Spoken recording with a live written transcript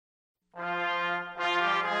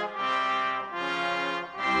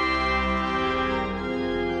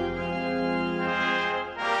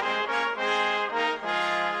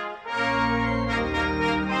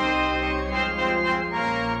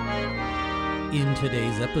In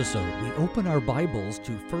today's episode, we open our Bibles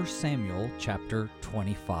to 1 Samuel chapter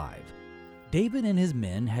 25. David and his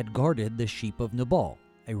men had guarded the sheep of Nabal,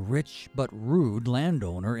 a rich but rude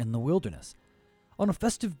landowner in the wilderness. On a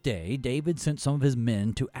festive day, David sent some of his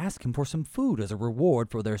men to ask him for some food as a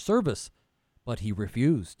reward for their service. But he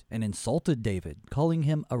refused and insulted David, calling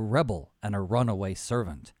him a rebel and a runaway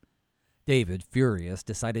servant. David, furious,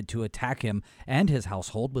 decided to attack him and his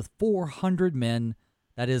household with 400 men.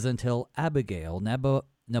 That is until Abigail,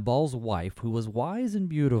 Nabal's wife, who was wise and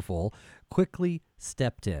beautiful, quickly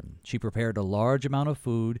stepped in. She prepared a large amount of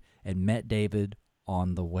food and met David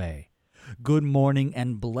on the way. Good morning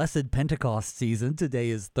and blessed Pentecost season. Today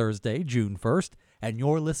is Thursday, June 1st, and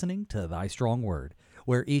you're listening to Thy Strong Word,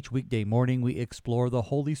 where each weekday morning we explore the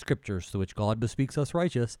Holy Scriptures through which God bespeaks us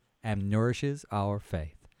righteous and nourishes our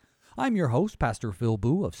faith. I'm your host, Pastor Phil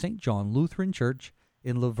Booe of St. John Lutheran Church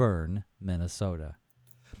in Laverne, Minnesota.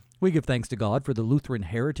 We give thanks to God for the Lutheran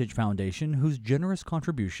Heritage Foundation, whose generous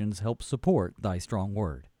contributions help support Thy Strong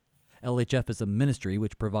Word. LHF is a ministry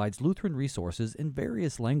which provides Lutheran resources in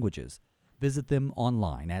various languages. Visit them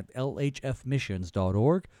online at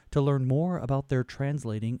lhfmissions.org to learn more about their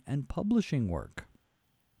translating and publishing work.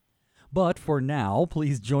 But for now,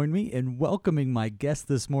 please join me in welcoming my guest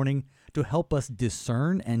this morning to help us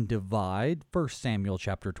discern and divide 1 Samuel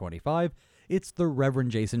chapter 25. It's the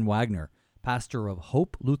Reverend Jason Wagner, pastor of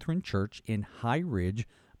Hope Lutheran Church in High Ridge,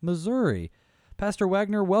 Missouri. Pastor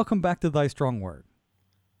Wagner, welcome back to Thy Strong Word.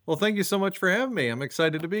 Well, thank you so much for having me. I'm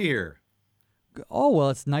excited to be here. Oh, well,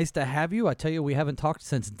 it's nice to have you. I tell you, we haven't talked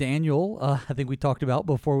since Daniel, I think we talked about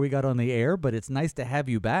before we got on the air, but it's nice to have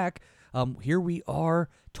you back. Here we are,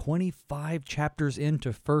 25 chapters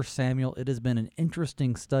into 1 Samuel. It has been an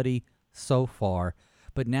interesting study so far.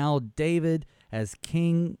 But now David as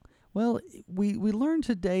king, well, we learned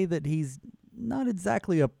today that he's not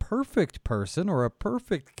exactly a perfect person or a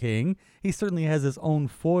perfect king. He certainly has his own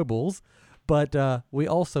foibles, but we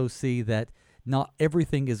also see that not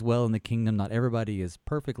everything is well in the kingdom. Not everybody is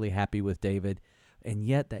perfectly happy with David, and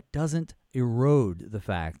yet that doesn't erode the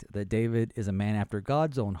fact that David is a man after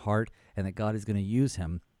God's own heart and that God is going to use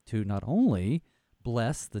him to not only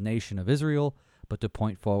bless the nation of Israel, but to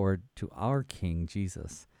point forward to our King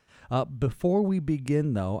Jesus. Before we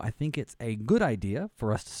begin, though, I think it's a good idea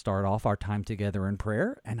for us to start off our time together in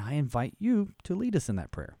prayer, and I invite you to lead us in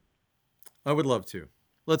that prayer. I would love to.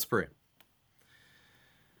 Let's pray.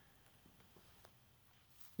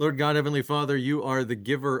 Lord God, Heavenly Father, you are the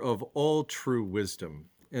giver of all true wisdom.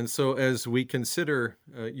 And so as we consider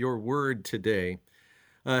your word today,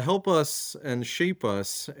 help us and shape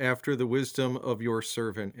us after the wisdom of your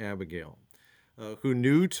servant Abigail, who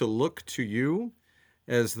knew to look to you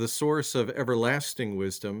as the source of everlasting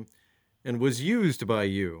wisdom and was used by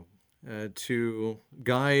you to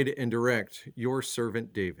guide and direct your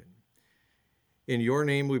servant David. In your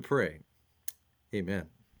name we pray. Amen.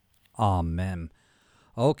 Amen.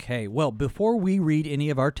 Okay, well, before we read any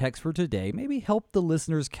of our texts for today, maybe help the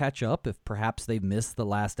listeners catch up if perhaps they've missed the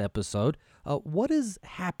last episode. What has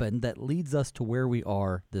happened that leads us to where we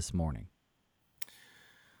are this morning?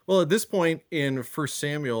 Well, at this point in 1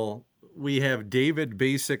 Samuel, we have David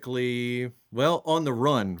basically, well, on the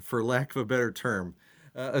run, for lack of a better term.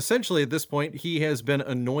 Essentially, at this point, he has been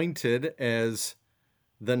anointed as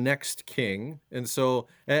the next king. And so,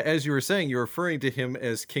 as you were saying, you're referring to him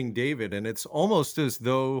as King David, and it's almost as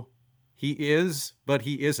though he is, but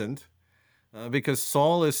he isn't, because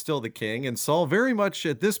Saul is still the king, and Saul very much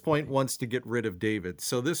at this point wants to get rid of David.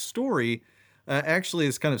 So this story actually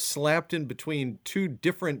is kind of slapped in between two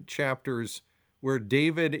different chapters where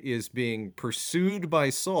David is being pursued by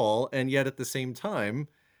Saul, and yet at the same time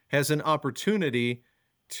has an opportunity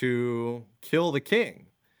to kill the king.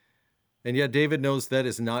 And yet David knows that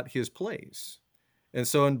is not his place. And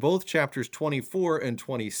so in both chapters 24 and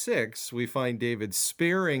 26, we find David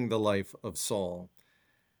sparing the life of Saul.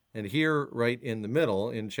 And here, right in the middle,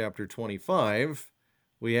 in chapter 25,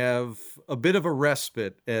 we have a bit of a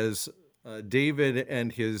respite as David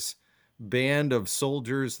and his band of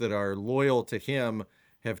soldiers that are loyal to him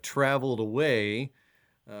have traveled away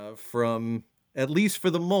from, at least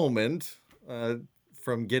for the moment,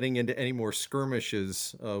 from getting into any more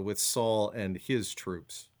skirmishes with Saul and his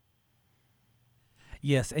troops.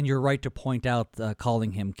 Yes, and you're right to point out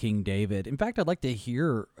calling him King David. In fact, I'd like to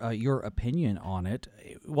hear your opinion on it.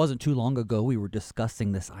 It wasn't too long ago we were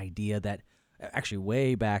discussing this idea that, actually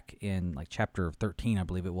way back in like chapter 13, I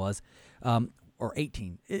believe it was, or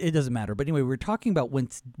 18, it doesn't matter. But anyway, we're talking about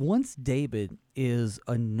once David is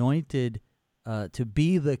anointed to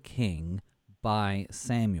be the king by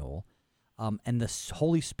Samuel, and the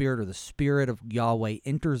Holy Spirit or the Spirit of Yahweh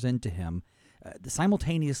enters into him,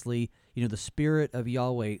 Simultaneously, the spirit of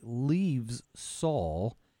Yahweh leaves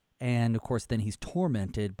Saul, and of course, then he's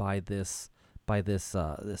tormented by this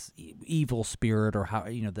evil spirit, or how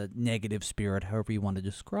the negative spirit, however you want to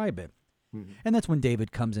describe it. Mhm. And that's when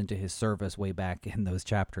David comes into his service way back in those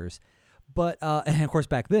chapters. But and of course,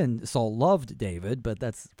 back then Saul loved David, but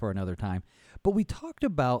that's for another time. But we talked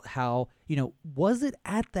about how, was it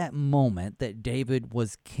at that moment that David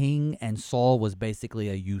was king and Saul was basically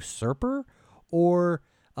a usurper? Or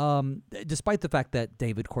despite the fact that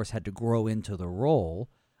David, of course, had to grow into the role.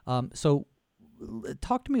 So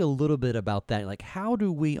talk to me a little bit about that. Like, how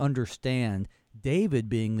do we understand David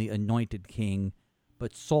being the anointed king,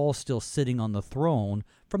 but Saul still sitting on the throne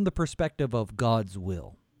from the perspective of God's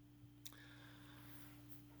will?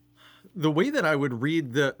 The way that I would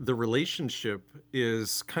read the relationship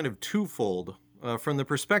is kind of twofold. From the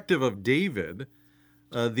perspective of David,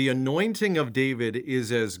 the anointing of David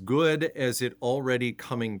is as good as it already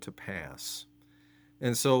coming to pass.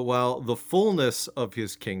 And so while the fullness of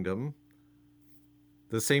his kingdom,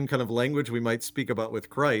 the same kind of language we might speak about with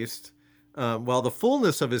Christ, while the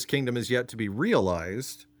fullness of his kingdom is yet to be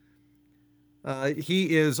realized,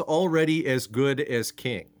 he is already as good as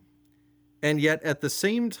king. And yet at the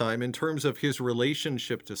same time, in terms of his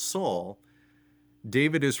relationship to Saul,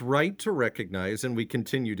 David is right to recognize, and we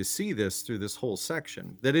continue to see this through this whole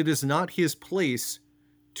section, that it is not his place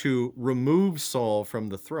to remove Saul from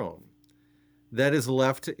the throne. That is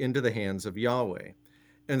left into the hands of Yahweh.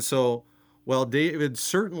 And so while David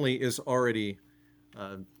certainly is already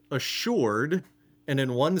assured, and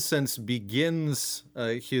in one sense begins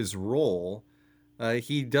his role,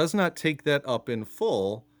 he does not take that up in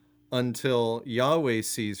full until Yahweh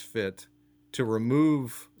sees fit to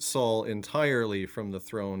remove Saul entirely from the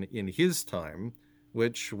throne in his time,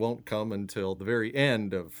 which won't come until the very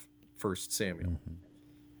end of 1 Samuel. Mm-hmm.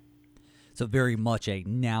 So very much a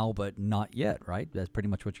now but not yet, right? That's pretty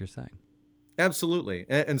much what you're saying. Absolutely.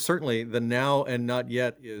 And certainly the now and not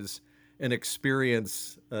yet is an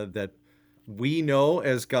experience that we know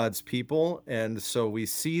as God's people. And so we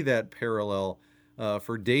see that parallel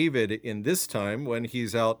for David in this time when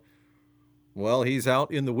he's out. Well, he's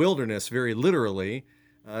out in the wilderness, very literally.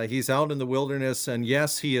 He's out in the wilderness, and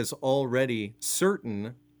yes, he is already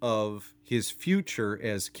certain of his future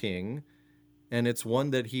as king, and it's one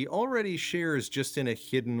that he already shares just in a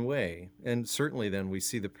hidden way. And certainly then we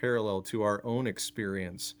see the parallel to our own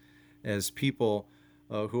experience as people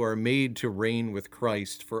who are made to reign with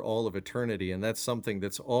Christ for all of eternity, and that's something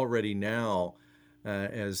that's already now,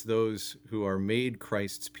 as those who are made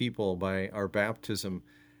Christ's people by our baptism.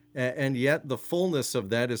 And yet the fullness of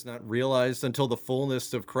that is not realized until the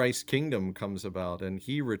fullness of Christ's kingdom comes about and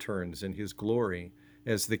he returns in his glory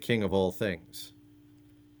as the King of all things.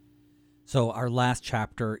 So our last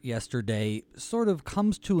chapter yesterday sort of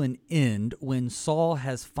comes to an end when Saul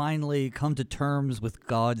has finally come to terms with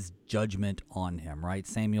God's judgment on him, right?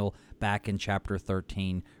 Samuel, back in chapter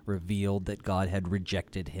 13, revealed that God had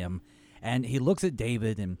rejected him. And he looks at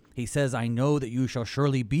David and he says, I know that you shall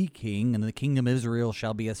surely be king, and the kingdom of Israel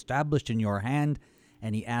shall be established in your hand.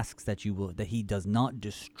 And he asks that he does not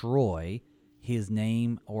destroy his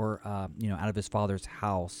name or out of his father's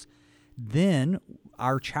house. Then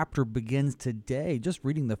our chapter begins today, just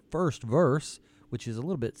reading the first verse, which is a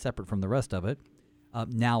little bit separate from the rest of it.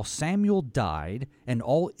 Now Samuel died, and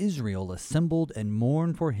all Israel assembled and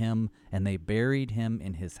mourned for him, and they buried him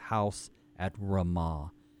in his house at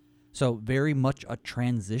Ramah. So very much a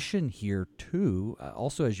transition here too,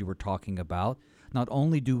 also as you were talking about. Not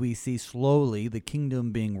only do we see slowly the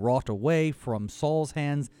kingdom being wrought away from Saul's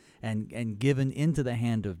hands and given into the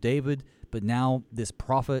hand of David, but now this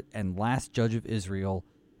prophet and last judge of Israel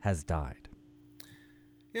has died.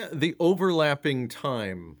 Yeah, the overlapping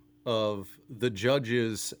time of the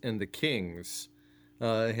judges and the kings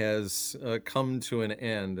has come to an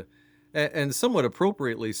end, and somewhat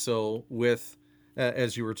appropriately so, with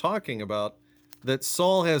as you were talking about, that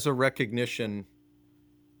Saul has a recognition.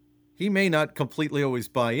 He may not completely always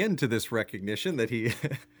buy into this recognition that he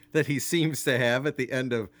that he seems to have at the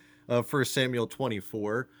end of 1 Samuel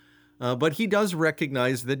 24, but he does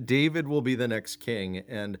recognize that David will be the next king,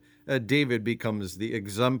 and David becomes the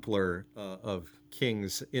exemplar of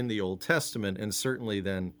kings in the Old Testament, and certainly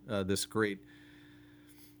then this great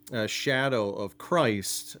shadow of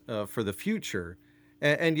Christ for the future.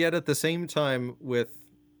 And yet at the same time, with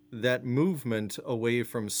that movement away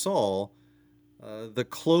from Saul, the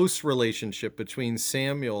close relationship between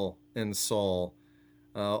Samuel and Saul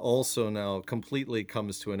also now completely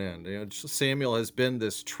comes to an end. Samuel has been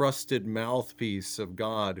this trusted mouthpiece of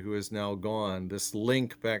God who is now gone. This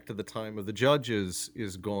link back to the time of the judges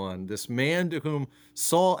is gone. This man to whom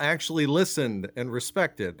Saul actually listened and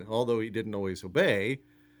respected, although he didn't always obey,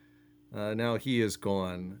 now he is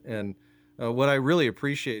gone. And what I really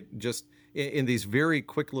appreciate just in these very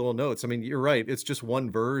quick little notes, I mean, you're right, it's just one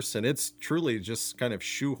verse and it's truly just kind of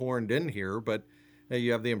shoehorned in here, but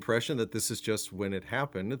you have the impression that this is just when it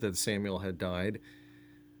happened, that Samuel had died.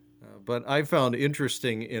 But I found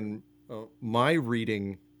interesting in my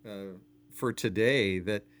reading for today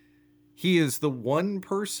that he is the one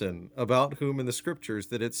person about whom in the scriptures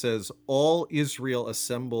that it says, all Israel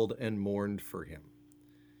assembled and mourned for him.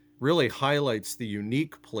 Really highlights the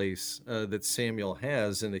unique place that Samuel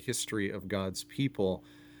has in the history of God's people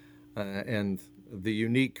and the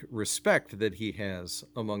unique respect that he has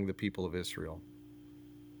among the people of Israel.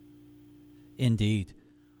 Indeed.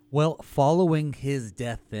 Well, following his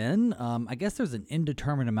death then, I guess there's an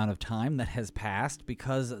indeterminate amount of time that has passed,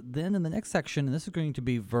 because then in the next section, and this is going to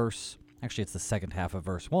be it's the second half of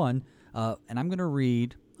verse 1, and I'm going to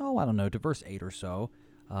read, to verse 8 or so.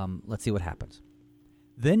 Let's see what happens.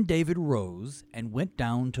 Then David rose and went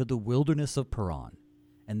down to the wilderness of Paran,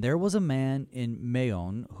 and there was a man in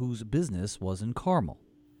Maon whose business was in Carmel.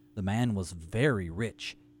 The man was very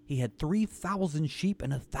rich. He had 3,000 sheep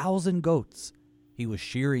and 1,000 goats. He was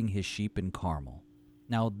shearing his sheep in Carmel.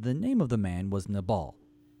 Now the name of the man was Nabal,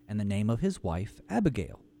 and the name of his wife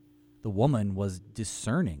Abigail. The woman was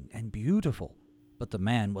discerning and beautiful, but the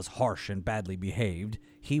man was harsh and badly behaved.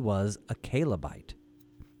 He was a Calebite.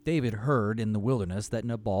 David heard in the wilderness that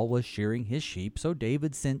Nabal was shearing his sheep, so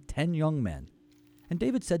David sent 10 young men. And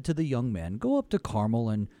David said to the young men, "Go up to Carmel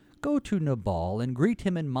and go to Nabal and greet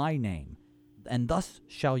him in my name. And thus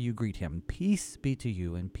shall you greet him. Peace be to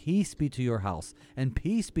you, and peace be to your house, and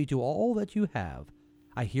peace be to all that you have.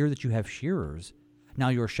 I hear that you have shearers. Now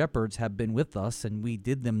your shepherds have been with us, and we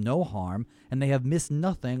did them no harm, and they have missed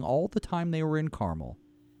nothing all the time they were in Carmel.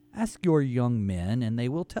 Ask your young men, and they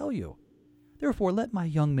will tell you. Therefore let my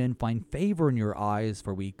young men find favor in your eyes,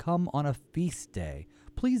 for we come on a feast day.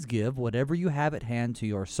 Please give whatever you have at hand to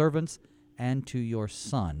your servants and to your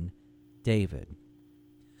son, David."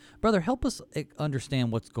 Brother, help us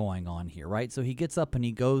understand what's going on here, right? So he gets up and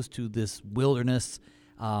he goes to this wilderness,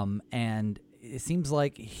 and it seems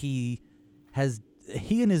like he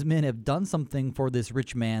and his men have done something for this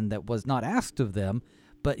rich man that was not asked of them,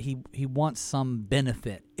 but he wants some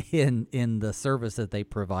benefit in the service that they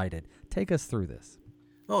provided. Take us through this.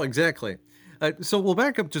 Oh, exactly. So we'll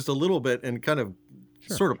back up just a little bit and kind of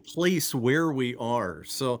sort of place where we are.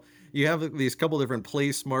 So you have these couple different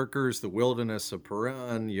place markers, the wilderness of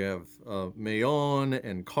Paran, you have Maon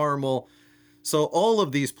and Carmel. So all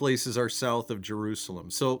of these places are south of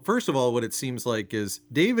Jerusalem. So first of all, what it seems like is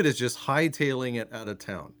David is just hightailing it out of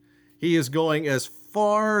town. He is going as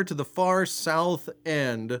far to the far south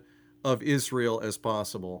end of Israel as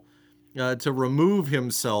possible to remove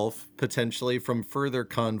himself potentially from further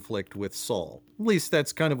conflict with Saul. At least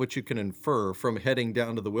that's kind of what you can infer from heading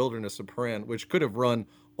down to the wilderness of Paran, which could have run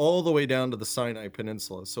all the way down to the Sinai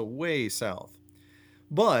Peninsula, so way south.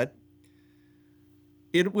 But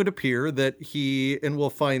it would appear that and we'll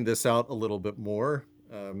find this out a little bit more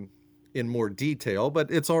in more detail,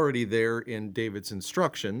 but it's already there in David's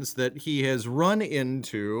instructions, that he has run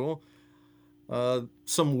into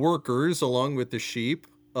some workers along with the sheep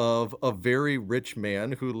of a very rich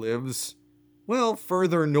man who lives,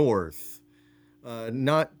 further north,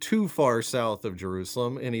 not too far south of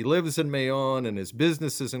Jerusalem, and he lives in Maon, and his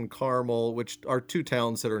business is in Carmel, which are two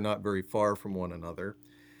towns that are not very far from one another.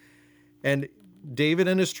 And David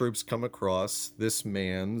and his troops come across this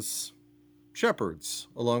man's shepherds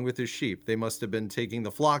along with his sheep. They must have been taking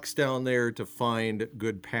the flocks down there to find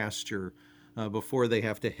good pasture before they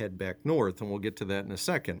have to head back north, and we'll get to that in a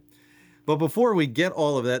second. But before we get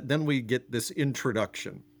all of that, then we get this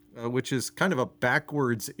introduction, which is kind of a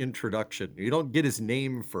backwards introduction. You don't get his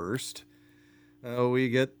name first. We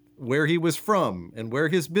get where he was from and where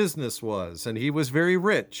his business was, and he was very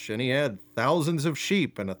rich, and he had thousands of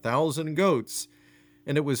sheep and 1,000 goats,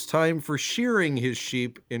 and it was time for shearing his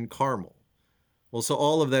sheep in Carmel. Well, so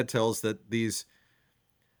all of that tells that the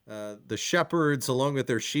shepherds, along with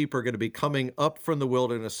their sheep, are going to be coming up from the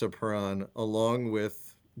wilderness of Paran, along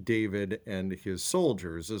with David and his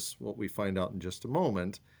soldiers, is what we find out in just a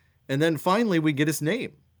moment. And then finally, we get his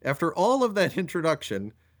name. After all of that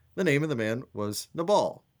introduction, the name of the man was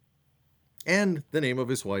Nabal, and the name of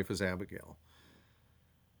his wife was Abigail.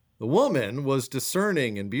 The woman was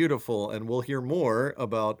discerning and beautiful, and we'll hear more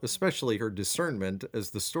about especially her discernment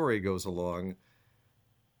as the story goes along.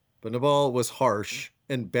 But Nabal was harsh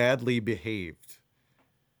and badly behaved.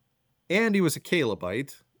 And he was a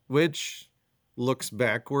Calebite, which looks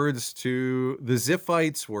backwards to the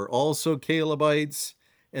Ziphites were also Calebites,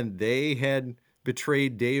 and they had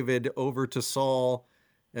betrayed David over to Saul.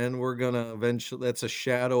 And we're going to eventually, that's a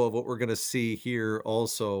shadow of what we're going to see here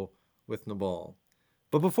also with Nabal.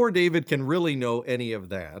 But before David can really know any of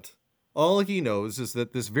that, all he knows is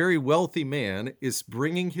that this very wealthy man is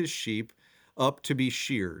bringing his sheep up to be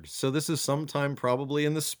sheared. So this is sometime probably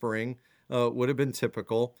in the spring, would have been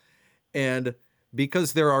typical. And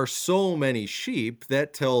because there are so many sheep,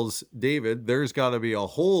 that tells David there's got to be a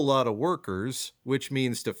whole lot of workers, which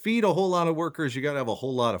means to feed a whole lot of workers, you got to have a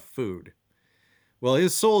whole lot of food. Well,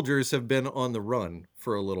 his soldiers have been on the run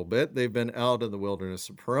for a little bit. They've been out in the wilderness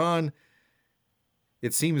of Paran.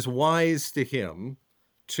 It seems wise to him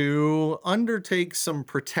to undertake some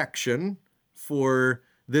protection for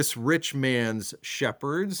this rich man's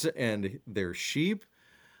shepherds and their sheep.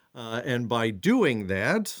 And by doing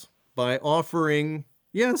that, by offering,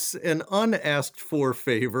 yes, an unasked for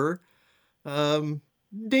favor,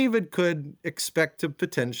 David could expect to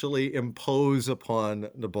potentially impose upon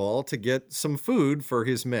Nabal to get some food for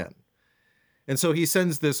his men. And so he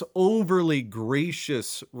sends this overly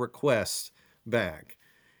gracious request back.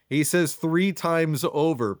 He says 3 times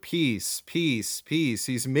over, peace, peace, peace.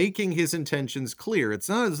 He's making his intentions clear. It's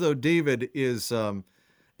not as though David is an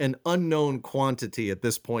unknown quantity at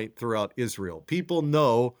this point throughout Israel. People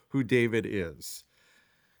know who David is.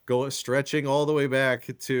 Stretching all the way back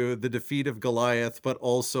to the defeat of Goliath, but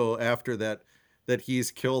also after that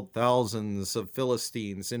he's killed thousands of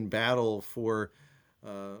Philistines in battle for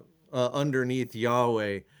underneath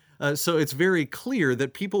Yahweh. So it's very clear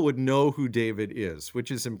that people would know who David is,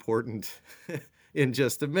 which is important in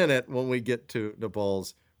just a minute when we get to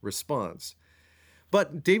Nabal's response.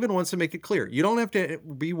 But David wants to make it clear. You don't have to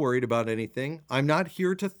be worried about anything. I'm not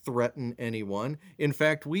here to threaten anyone. In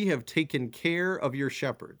fact, we have taken care of your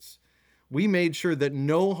shepherds. We made sure that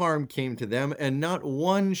no harm came to them and not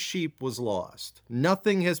one sheep was lost.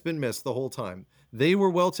 Nothing has been missed the whole time. They were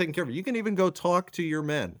well taken care of. You can even go talk to your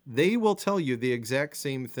men. They will tell you the exact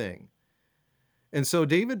same thing. And so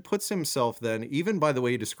David puts himself then, even by the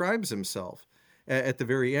way he describes himself at the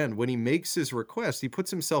very end, when he makes his request, he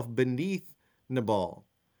puts himself beneath Nabal.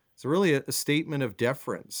 It's really a statement of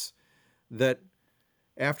deference that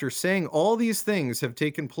after saying all these things have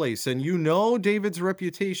taken place, and you know David's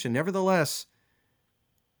reputation, nevertheless,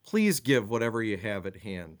 please give whatever you have at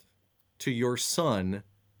hand to your son,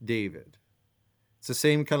 David. It's the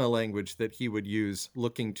same kind of language that he would use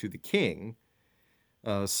looking to the king,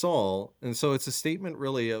 Saul. And so it's a statement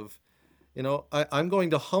really of, I'm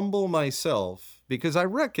going to humble myself because I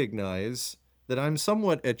recognize that I'm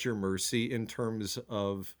somewhat at your mercy in terms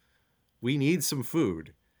of we need some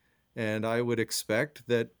food. And I would expect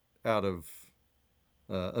that out of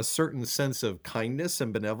a certain sense of kindness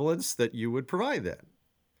and benevolence that you would provide that.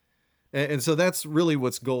 And so that's really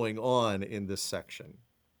what's going on in this section.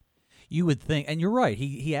 You would think, and you're right,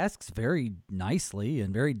 he asks very nicely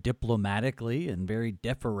and very diplomatically and very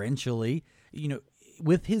deferentially,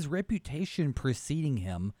 with his reputation preceding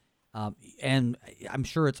him. And I'm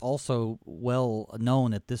sure it's also well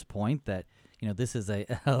known at this point that, this is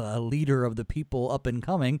a leader of the people up and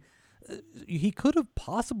coming. He could have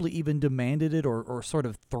possibly even demanded it or sort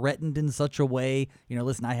of threatened in such a way,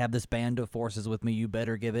 listen, I have this band of forces with me, you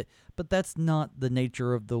better give it. But that's not the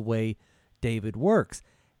nature of the way David works.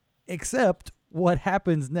 Except what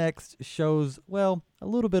happens next shows, well, a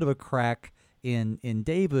little bit of a crack in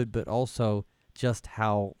David, but also just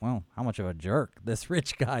how much of a jerk this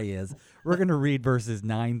rich guy is. We're going to read verses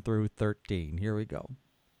 9 through 13. Here we go.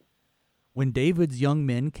 When David's young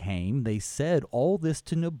men came, they said all this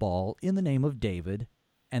to Nabal in the name of David,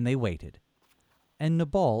 and they waited. And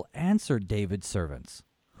Nabal answered David's servants,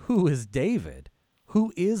 "Who is David?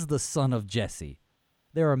 Who is the son of Jesse?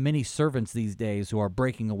 There are many servants these days who are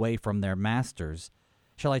breaking away from their masters.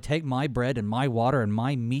 Shall I take my bread and my water and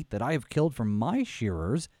my meat that I have killed from my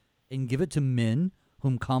shearers and give it to men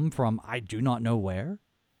whom come from I do not know where?"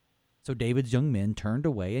 So David's young men turned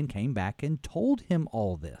away and came back and told him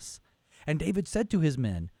all this. And David said to his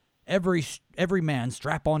men, Every man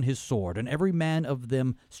strap on his sword, and every man of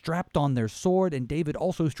them strapped on their sword, and David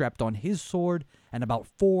also strapped on his sword, and about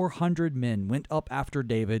 400 men went up after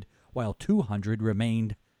David, while 200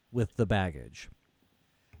 remained with the baggage.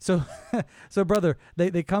 So, brother,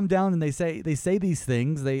 they come down and they say these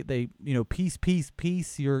things. They peace, peace,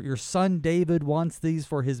 peace. Your son David wants these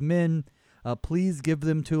for his men. Please give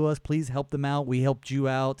them to us. Please help them out. We helped you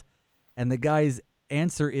out. And the guy's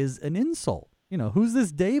answer is an insult. Who's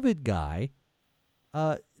this David guy?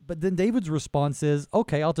 But But then David's response is,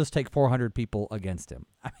 okay, I'll just take 400 people against him.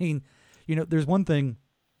 I mean, there's one thing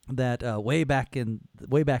that way back in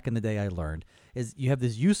the day I learned is you have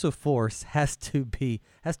this use of force has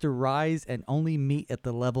to rise and only meet at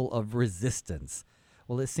the level of resistance.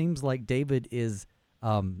 Well, it seems like David is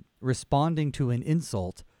responding to an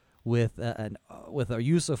insult with a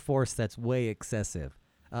use of force that's way excessive.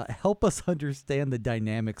 Help us understand the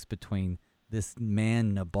dynamics between this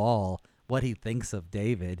man Nabal, what he thinks of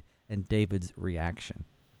David, and David's reaction.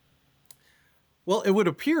 Well, it would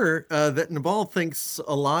appear that Nabal thinks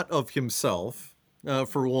a lot of himself,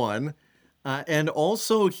 for one, and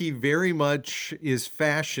also he very much is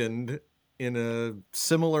fashioned in a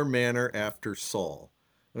similar manner after Saul.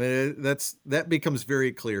 I mean, that becomes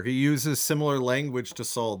very clear. He uses similar language to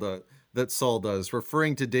Saul that Saul does,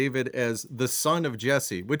 referring to David as the son of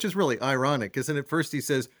Jesse, which is really ironic, isn't it? First he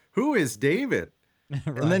says, "Who is David?"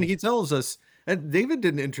 Right. And then he tells us, and David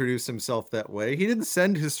didn't introduce himself that way. He didn't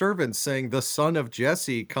send his servants saying, "The son of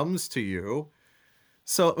Jesse comes to you."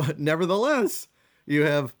 So nevertheless, you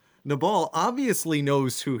have Nabal obviously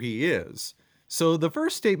knows who he is. So the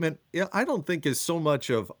first statement, I don't think is so much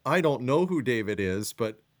of, I don't know who David is,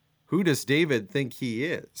 but who does David think he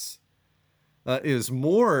is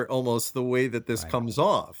more almost the way that this comes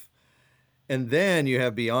off. And then you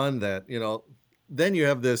have beyond that, then you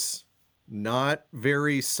have this not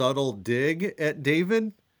very subtle dig at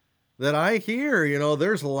David that I hear,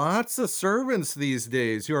 there's lots of servants these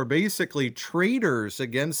days who are basically traitors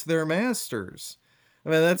against their masters. I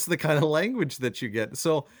mean, that's the kind of language that you get.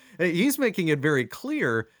 So he's making it very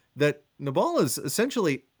clear that Nabal is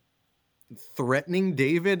essentially threatening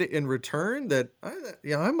David in return that,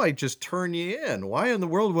 I might just turn you in. Why in the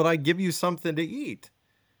world would I give you something to eat?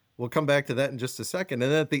 We'll come back to that in just a second.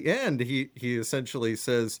 And at the end, he essentially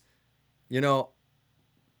says,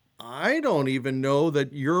 I don't even know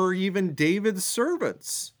that you're even David's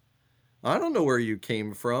servants. I don't know where you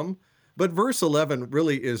came from. But verse 11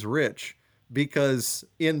 really is rich because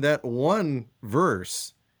in that one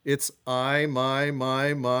verse, it's I, my,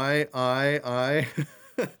 I.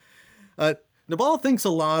 Nabal thinks a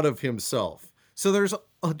lot of himself. So there's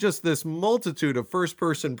just this multitude of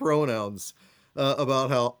first-person pronouns about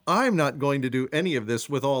how I'm not going to do any of this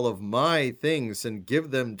with all of my things and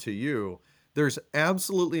give them to you. There's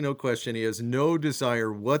absolutely no question. He has no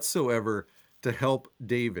desire whatsoever to help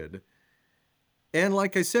David. And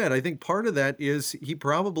like I said, I think part of that is he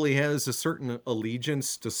probably has a certain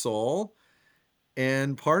allegiance to Saul.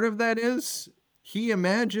 And part of that is he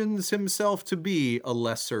imagines himself to be a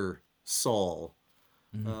lesser Saul,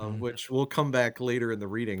 which will come back later in the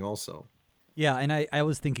reading also. Yeah, and I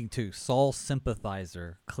was thinking too, Saul's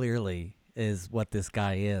sympathizer clearly is what this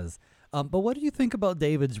guy is. But what do you think about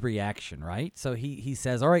David's reaction, right? So he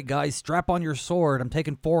says, all right, guys, strap on your sword. I'm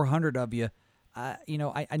taking 400 of you. I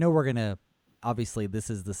know we're going to, obviously this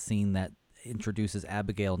is the scene that introduces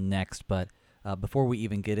Abigail next, but before we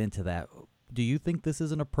even get into that, do you think this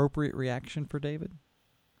is an appropriate reaction for David?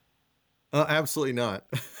 Absolutely not.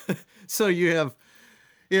 So you have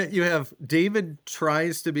David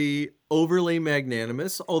tries to be overly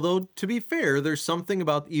magnanimous, although to be fair, there's something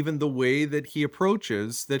about even the way that he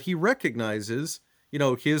approaches that he recognizes,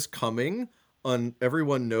 his coming on.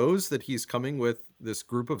 Everyone knows that he's coming with this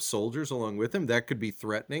group of soldiers along with him. That could be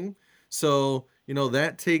threatening. So,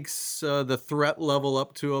 that takes the threat level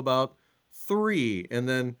up to about 3. And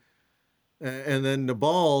then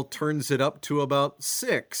Nabal turns it up to about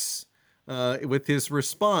 6. With his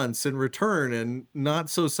response in return, and not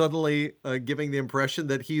so subtly giving the impression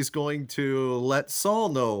that he's going to let Saul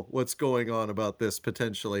know what's going on about this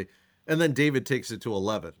potentially. And then David takes it to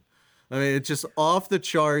 11. I mean, it's just off the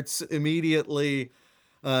charts immediately.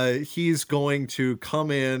 He's going to come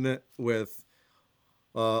in with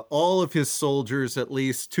all of his soldiers, at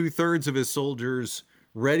least 2/3 of his soldiers,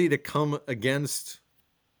 ready to come against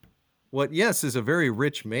what, yes, is a very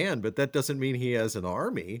rich man, but that doesn't mean he has an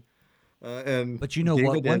army. But you know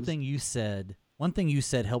what? One thing you said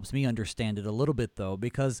helps me understand it a little bit, though,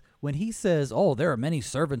 because when he says, oh, there are many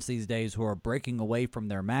servants these days who are breaking away from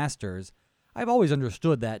their masters, I've always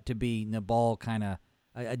understood that to be Nabal kind of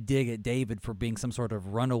a dig at David for being some sort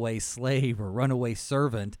of runaway slave or runaway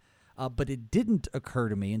servant. But it didn't occur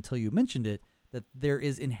to me until you mentioned it that there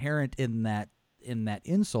is inherent in that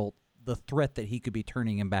insult the threat that he could be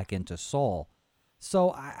turning him back into Saul.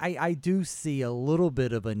 So I do see a little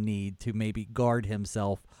bit of a need to maybe guard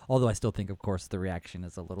himself, although I still think, of course, the reaction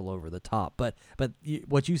is a little over the top. But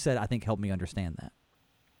what you said, I think, helped me understand that.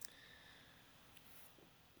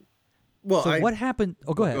 Well, so what happened?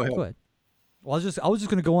 Oh, go ahead. Go ahead. Well, I was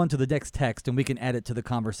just going to go on to the next text, and we can add it to the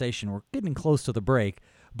conversation. We're getting close to the break.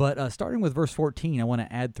 But starting with verse 14, I want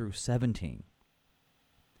to add through 17.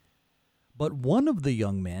 But one of the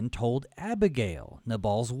young men told Abigail,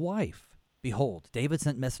 Nabal's wife, "Behold, David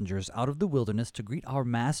sent messengers out of the wilderness to greet our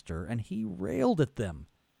master, and he railed at them.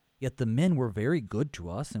 Yet the men were very good to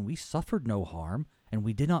us, and we suffered no harm, and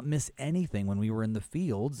we did not miss anything when we were in the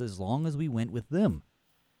fields as long as we went with them.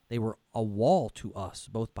 They were a wall to us,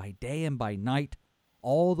 both by day and by night,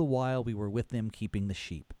 all the while we were with them keeping the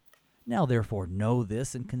sheep. Now therefore know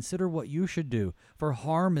this, and consider what you should do, for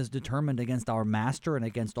harm is determined against our master and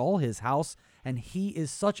against all his house, and he is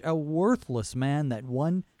such a worthless man that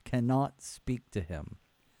one cannot speak to him."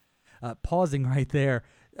 Pausing right there,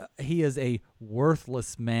 he is a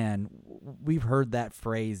worthless man. We've heard that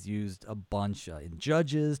phrase used a bunch in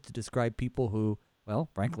Judges to describe people who, well,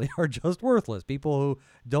 frankly, are just worthless, people who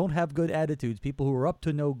don't have good attitudes, people who are up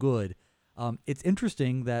to no good. It's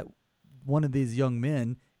interesting that one of these young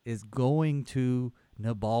men is going to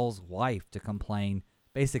Nabal's wife to complain.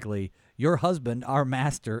 Basically, your husband, our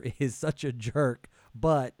master, is such a jerk,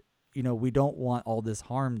 but, we don't want all this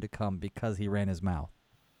harm to come because he ran his mouth.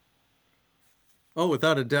 Oh,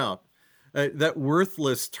 without a doubt. That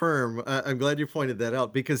worthless term, I'm glad you pointed that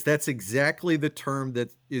out, because that's exactly the term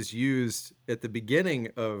that is used at the beginning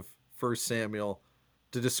of 1 Samuel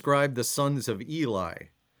to describe the sons of Eli,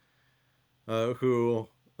 who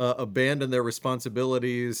abandon their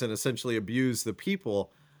responsibilities and essentially abuse the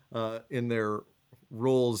people in their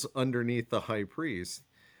roles underneath the high priest.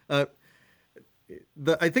 I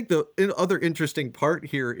think the other interesting part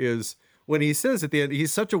here is when he says at the end,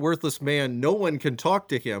 he's such a worthless man, no one can talk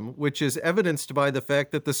to him, which is evidenced by the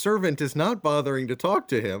fact that the servant is not bothering to talk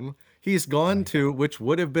to him. He's gone to, which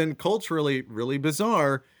would have been culturally really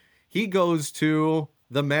bizarre, he goes to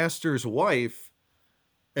the master's wife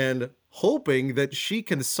and hoping that she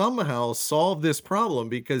can somehow solve this problem,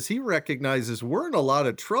 because he recognizes we're in a lot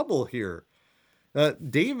of trouble here.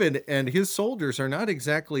 David and his soldiers are not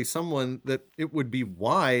exactly someone that it would be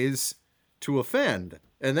wise to offend.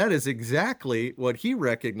 And that is exactly what he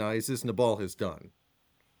recognizes Nabal has done.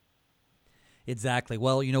 Exactly.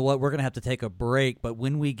 Well, you know what? We're going to have to take a break, but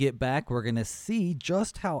when we get back, we're going to see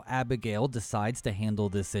just how Abigail decides to handle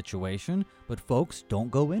this situation. But folks,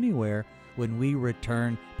 don't go anywhere. When we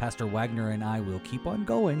return, Pastor Wagner and I will keep on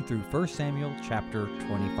going through 1 Samuel chapter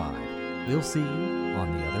 25. We'll see you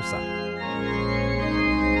on the other side.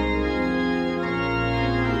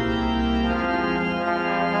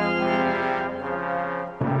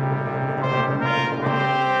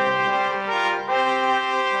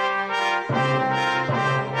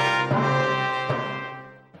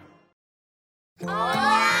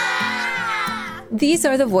 These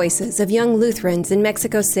are the voices of young Lutherans in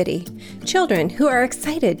Mexico City, children who are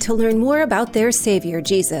excited to learn more about their Savior,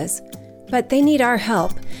 Jesus. But they need our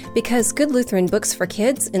help because good Lutheran books for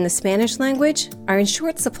kids in the Spanish language are in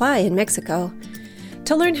short supply in Mexico.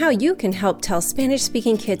 To learn how you can help tell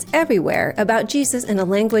Spanish-speaking kids everywhere about Jesus in a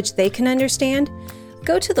language they can understand,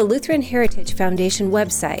 go to the Lutheran Heritage Foundation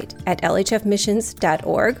website at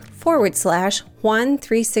lhfmissions.org/Juan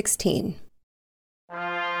 316.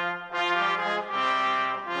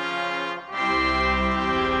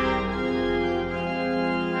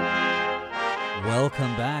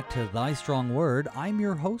 Welcome back to Thy Strong Word. I'm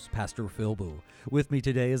your host, Pastor Phil Booe. With me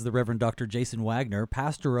today is the Reverend Dr. Jason Wagner,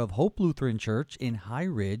 pastor of Hope Lutheran Church in High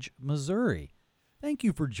Ridge, Missouri. Thank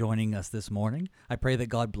you for joining us this morning. I pray that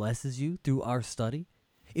God blesses you through our study.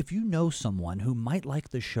 If you know someone who might like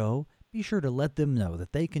the show, be sure to let them know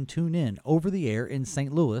that they can tune in over the air in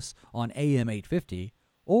St. Louis on AM 850,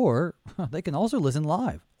 or they can also listen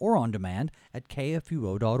live or on demand at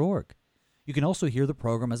kfuo.org. You can also hear the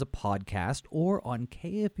program as a podcast or on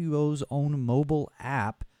KFUO's own mobile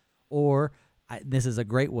app, or this is a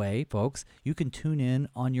great way, folks, you can tune in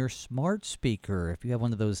on your smart speaker. If you have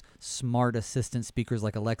one of those smart assistant speakers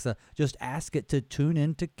like Alexa, just ask it to tune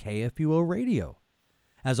in to KFUO Radio.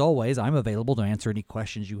 As always, I'm available to answer any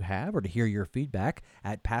questions you have or to hear your feedback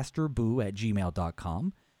at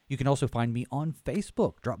pastorboo@gmail.com. You can also find me on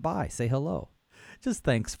Facebook. Drop by, say hello. Just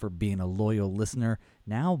thanks for being a loyal listener.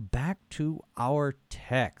 Now back to our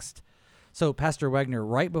text. So, Pastor Wagner,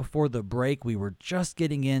 right before the break, we were just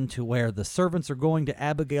getting into where the servants are going to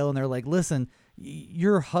Abigail, and they're like, listen,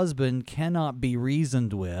 your husband cannot be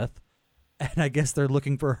reasoned with. And I guess they're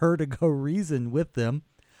looking for her to go reason with them.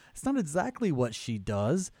 It's not exactly what she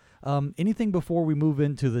does. Anything before we move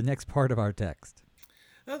into the next part of our text?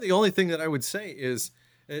 The only thing that I would say is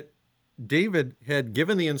David had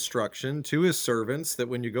given the instruction to his servants that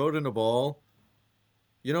when you go to Nabal,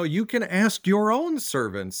 you can ask your own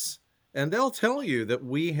servants, and they'll tell you that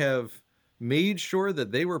we have made sure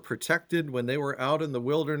that they were protected when they were out in the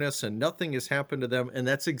wilderness and nothing has happened to them. And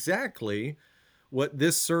that's exactly what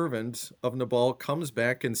this servant of Nabal comes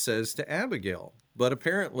back and says to Abigail. But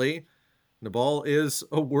apparently, Nabal is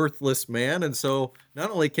a worthless man, and so not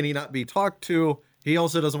only can he not be talked to, he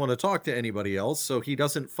also doesn't want to talk to anybody else, so he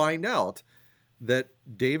doesn't find out that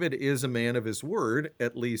David is a man of his word,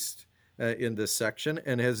 at least in this section,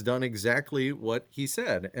 and has done exactly what he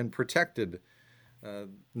said and protected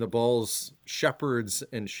Nabal's shepherds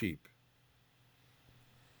and sheep.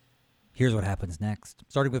 Here's what happens next,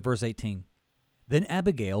 starting with verse 18. Then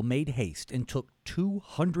Abigail made haste and took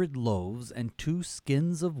 200 loaves and 2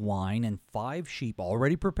 skins of wine and 5 sheep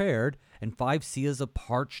already prepared and 5 seahs of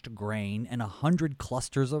parched grain and 100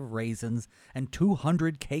 clusters of raisins and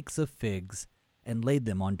 200 cakes of figs and laid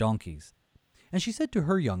them on donkeys. And she said to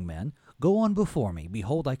her young men, Go on before me,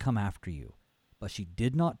 behold, I come after you. But she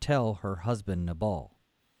did not tell her husband Nabal.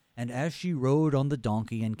 And as she rode on the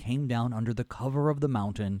donkey and came down under the cover of the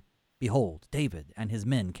mountain, behold, David and his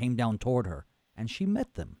men came down toward her, and she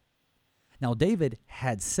met them. Now David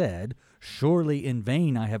had said, Surely in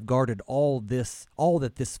vain I have guarded all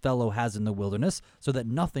that this fellow has in the wilderness, so that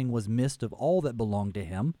nothing was missed of all that belonged to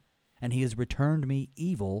him, and he has returned me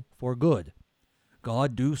evil for good.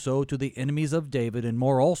 God do so to the enemies of David, and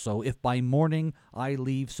more also, if by morning I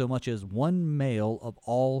leave so much as one male of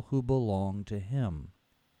all who belong to him.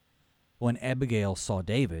 When Abigail saw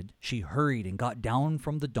David, she hurried and got down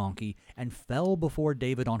from the donkey and fell before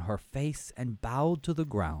David on her face and bowed to the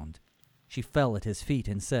ground. She fell at his feet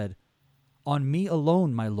and said, On me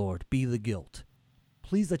alone, my lord, be the guilt.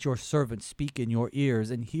 Please let your servant speak in your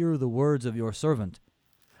ears and hear the words of your servant.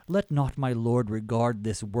 Let not my lord regard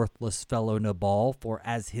this worthless fellow Nabal, for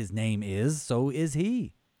as his name is, so is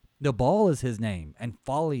he. Nabal is his name, and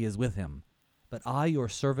Folly is with him. But I, your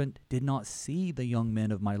servant, did not see the young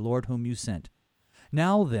men of my lord whom you sent.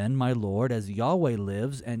 Now then, my lord, as Yahweh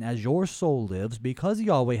lives, and as your soul lives, because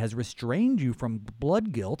Yahweh has restrained you from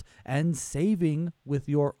blood guilt and saving with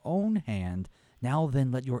your own hand, now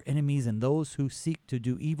then let your enemies and those who seek to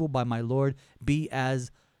do evil by my lord be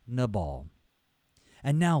as Nabal.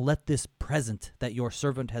 And now let this present that your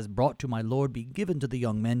servant has brought to my lord be given to the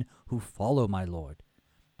young men who follow my lord.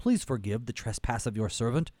 Please forgive the trespass of your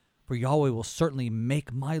servant, for Yahweh will certainly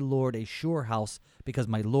make my lord a sure house, because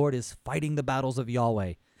my lord is fighting the battles of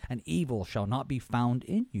Yahweh, and evil shall not be found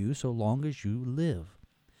in you so long as you live.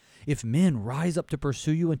 If men rise up to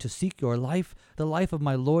pursue you and to seek your life, the life of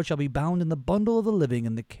my lord shall be bound in the bundle of the living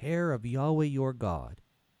in the care of Yahweh your God.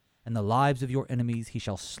 And the lives of your enemies he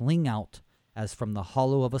shall sling out as from the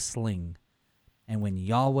hollow of a sling. And when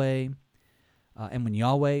Yahweh, I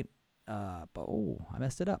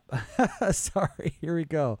messed it up. Sorry, here we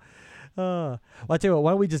go. Well, I tell you what,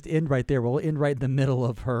 why don't we just end right there? We'll end right in the middle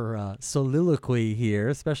of her soliloquy here,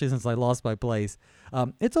 especially since I lost my place.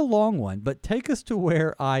 It's a long one, but take us to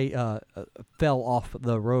where I fell off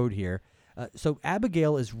the road here. So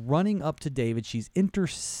Abigail is running up to David. She's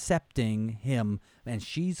intercepting him, and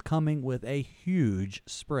she's coming with a huge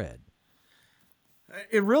spread.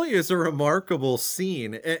 It really is a remarkable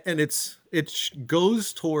scene, and it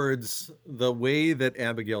goes towards the way that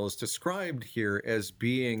Abigail is described here as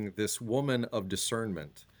being this woman of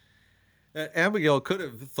discernment. Abigail could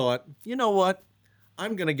have thought, you know what,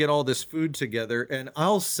 I'm going to get all this food together, and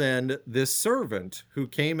I'll send this servant who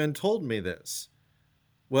came and told me this.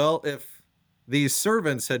 Well, if these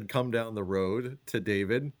servants had come down the road to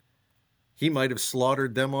David, he might have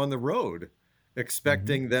slaughtered them on the road,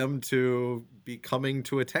 expecting them to be coming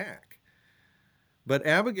to attack. But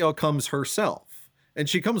Abigail comes herself, and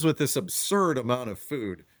she comes with this absurd amount of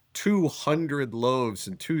food, 200 loaves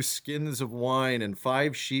and 2 skins of wine and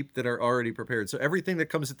 5 sheep that are already prepared. So everything that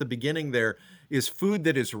comes at the beginning there is food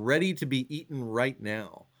that is ready to be eaten right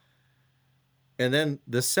now. And then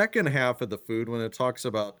the second half of the food, when it talks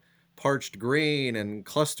about parched grain and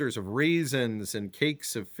clusters of raisins and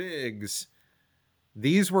cakes of figs,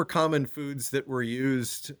 these were common foods that were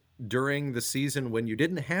used during the season when you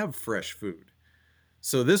didn't have fresh food.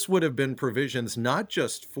 So this would have been provisions not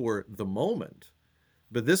just for the moment,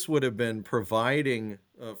 but this would have been providing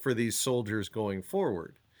for these soldiers going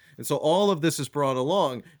forward. And so all of this is brought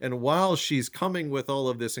along, and while she's coming with all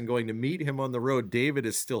of this and going to meet him on the road, David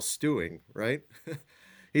is still stewing, right?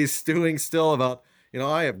 He's stewing still about,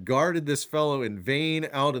 I have guarded this fellow in vain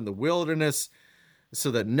out in the wilderness, so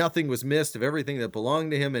that nothing was missed of everything that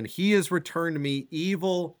belonged to him, and he has returned me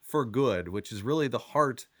evil for good, which is really the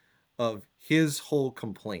heart of his whole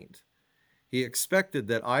complaint. He expected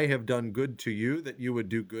that I have done good to you, that you would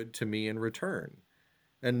do good to me in return.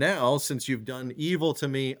 And now, since you've done evil to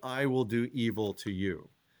me, I will do evil to you.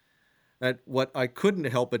 What I couldn't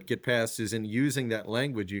help but get past is in using that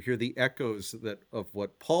language, you hear the echoes of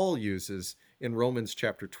what Paul uses in Romans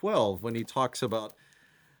chapter 12 when he talks about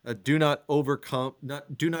do not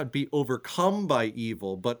be overcome by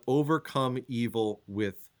evil, but overcome evil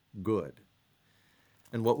with good.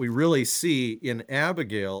 And what we really see in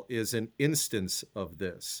Abigail is an instance of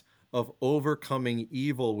this, of overcoming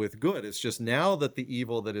evil with good. It's just now that the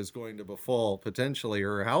evil that is going to befall potentially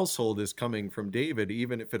her household is coming from David,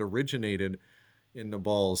 even if it originated in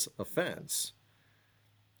Nabal's offense.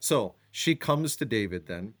 So she comes to David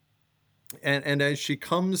then, and as she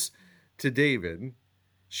comes to David,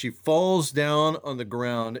 she falls down on the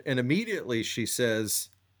ground, and immediately she says,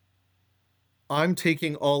 I'm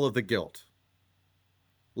taking all of the guilt.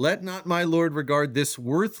 Let not my lord regard this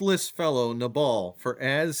worthless fellow Nabal, for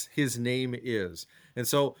as his name is. And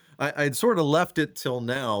so I'd sort of left it till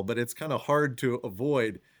now, but it's kind of hard to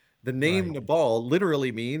avoid. The name Right. Nabal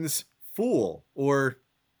literally means fool or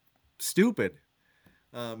stupid.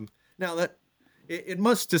 Now that it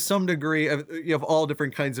must, to some degree, you have all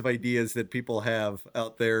different kinds of ideas that people have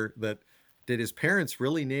out there. That did his parents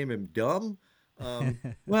really name him dumb?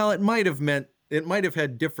 Well, it might have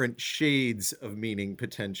had different shades of meaning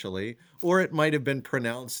potentially, or it might have been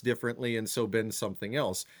pronounced differently and so been something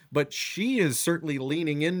else. But she is certainly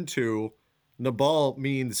leaning into Nabal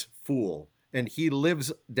means fool, and he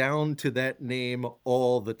lives down to that name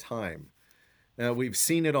all the time. Now, we've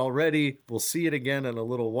seen it already. We'll see it again in a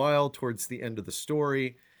little while towards the end of the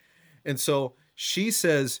story. And so she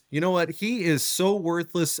says, you know what? He is so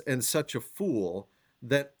worthless and such a fool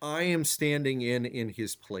that I am standing in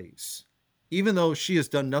his place. Even though she has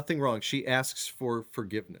done nothing wrong, she asks for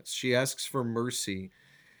forgiveness. She asks for mercy,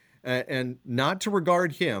 and not to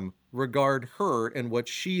regard him, regard her and what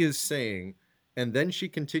she is saying. And then she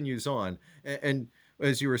continues on. And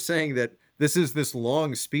as you were saying, that this is this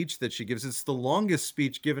long speech that she gives. It's the longest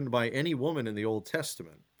speech given by any woman in the Old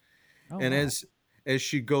Testament. Oh, And wow. as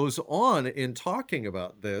she goes on in talking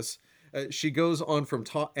about this, she goes on from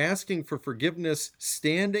asking for forgiveness,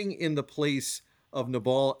 standing in the place of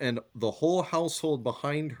Nabal and the whole household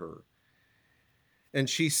behind her. And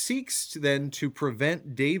she seeks then to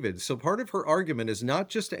prevent David. So part of her argument is not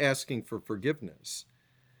just asking for forgiveness,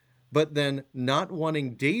 but then not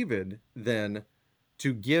wanting David then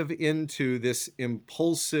to give into this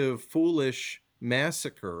impulsive, foolish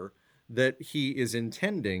massacre that he is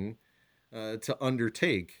intending to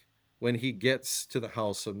undertake when he gets to the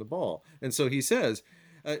house of Nabal. And so she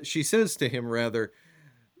says to him rather,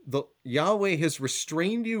 the Yahweh has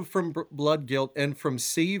restrained you from blood guilt and from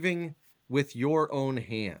saving with your own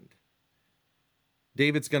hand.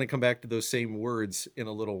 David's going to come back to those same words in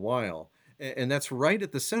a little while. And that's right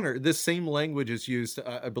at the center. This same language is used,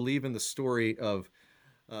 I believe, in the story of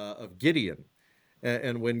Gideon.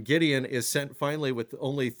 And when Gideon is sent finally with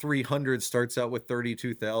only 300, starts out with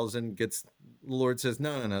 32,000, the Lord says,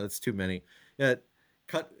 no, that's too many. And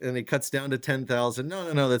he cuts down to 10,000.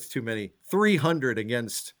 No, that's too many. 300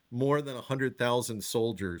 against more than 100,000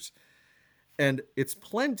 soldiers. And it's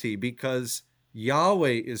plenty because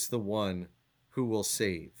Yahweh is the one who will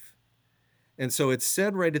save. And so it's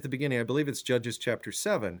said right at the beginning, I believe it's Judges chapter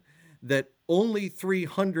 7, that only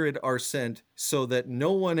 300 are sent so that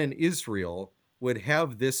no one in Israel would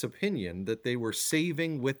have this opinion that they were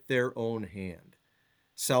saving with their own hand.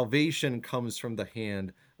 Salvation comes from the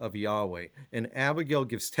hand of Yahweh. And Abigail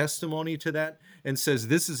gives testimony to that and says,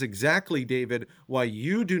 this is exactly, David, why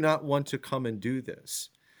you do not want to come and do this.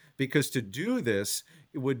 Because to do this,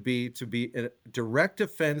 it would be to be a direct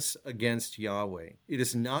offense against Yahweh. It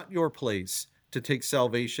is not your place to take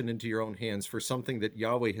salvation into your own hands for something that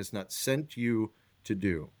Yahweh has not sent you to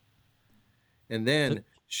do. And then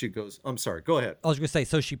she goes, I'm sorry, go ahead. I was going to say,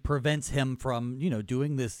 so she prevents him from,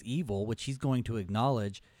 doing this evil, which he's going to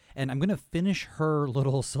acknowledge. And I'm going to finish her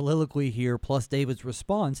little soliloquy here, plus David's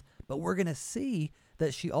response. But we're going to see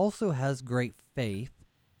that she also has great faith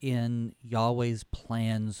in Yahweh's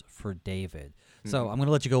plans for David. So I'm going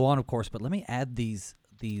to let you go on, of course, but let me add these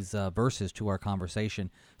verses to our conversation,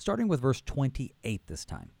 starting with verse 28 this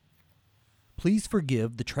time. Please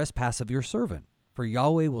forgive the trespass of your servant, for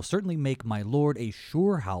Yahweh will certainly make my Lord a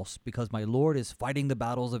sure house, because my Lord is fighting the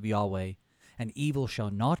battles of Yahweh, and evil shall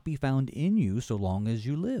not be found in you so long as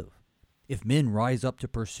you live. If men rise up to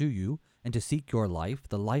pursue you and to seek your life,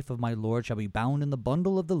 the life of my Lord shall be bound in the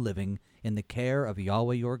bundle of the living in the care of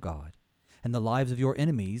Yahweh your God. And the lives of your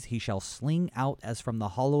enemies he shall sling out as from the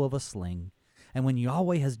hollow of a sling. And when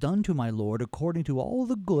Yahweh has done to my Lord according to all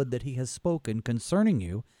the good that he has spoken concerning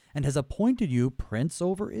you, and has appointed you prince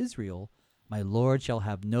over Israel, my Lord shall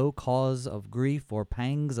have no cause of grief or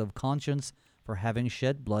pangs of conscience, for having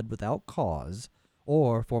shed blood without cause,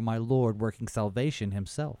 or for my Lord working salvation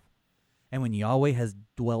himself. And when Yahweh has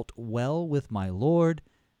dwelt well with my Lord,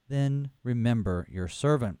 then remember your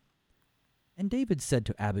servant." And David said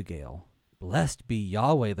to Abigail, "Blessed be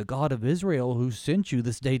Yahweh, the God of Israel, who sent you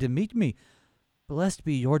this day to meet me. Blessed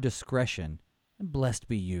be your discretion, and blessed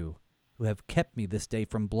be you, who have kept me this day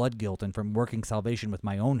from blood guilt and from working salvation with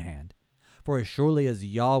my own hand. For as surely as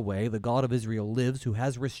Yahweh, the God of Israel, lives, who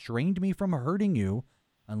has restrained me from hurting you,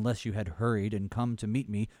 unless you had hurried and come to meet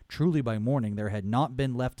me, truly by morning there had not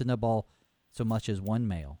been left in Nabal so much as one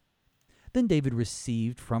male." Then David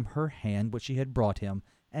received from her hand what she had brought him,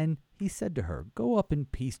 and he said to her, "Go up in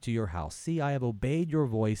peace to your house. See, I have obeyed your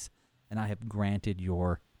voice, and I have granted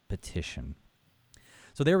your petition."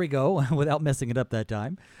 So there we go. Without messing it up that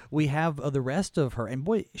time, we have the rest of her. And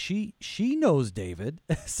boy, she knows David.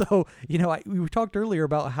 So, we talked earlier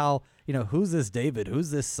about how, who's this David?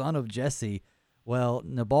 Who's this son of Jesse? Well,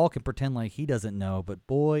 Nabal can pretend like he doesn't know, but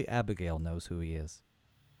boy, Abigail knows who he is.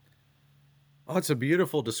 Oh, it's a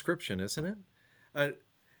beautiful description, isn't it?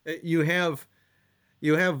 You have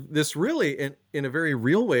this really, in a very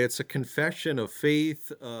real way, it's a confession of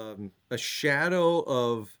faith, a shadow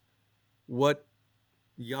of what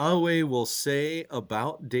Yahweh will say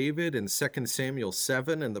about David in 2 Samuel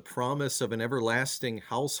 7 and the promise of an everlasting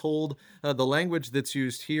household. The language that's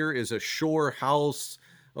used here is a sure house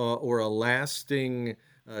or a lasting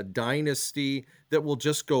dynasty that will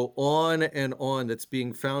just go on and on, that's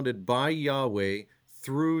being founded by Yahweh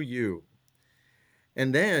through you.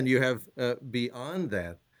 And then you have, beyond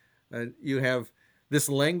that, you have this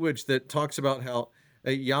language that talks about how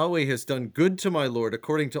Yahweh has done good to my Lord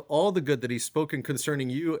according to all the good that he's spoken concerning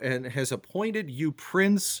you, and has appointed you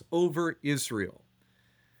prince over Israel.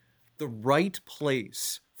 The right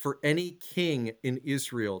place for any king in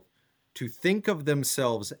Israel to think of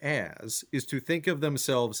themselves as is to think of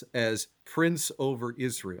themselves as prince over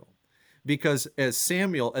Israel. Because as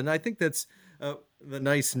Samuel, and I think that's the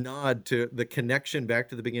nice nod to the connection back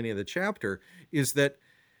to the beginning of the chapter, is that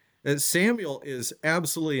Samuel is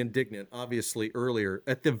absolutely indignant, obviously, earlier,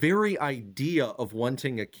 at the very idea of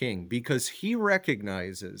wanting a king, because he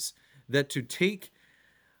recognizes that to take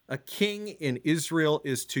a king in Israel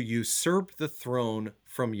is to usurp the throne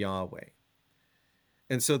from Yahweh.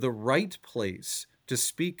 And so the right place to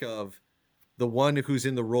speak of the one who's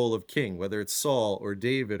in the role of king, whether it's Saul or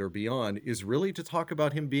David or beyond, is really to talk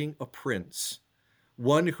about him being a prince,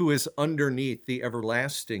 one who is underneath the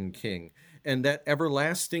everlasting king. And that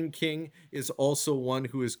everlasting king is also one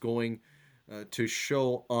who is going to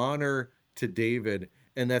show honor to David.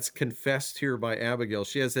 And that's confessed here by Abigail.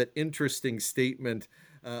 She has that interesting statement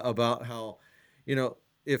about how,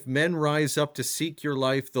 if men rise up to seek your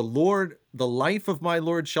life, the life of my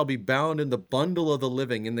Lord shall be bound in the bundle of the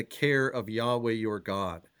living in the care of Yahweh your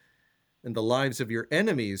God. And the lives of your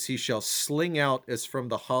enemies he shall sling out as from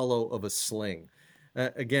the hollow of a sling.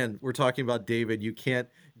 Again, we're talking about David. You can't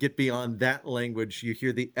get beyond that language. You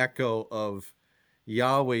hear the echo of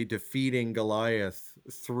Yahweh defeating Goliath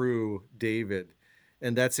through David.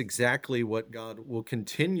 And that's exactly what God will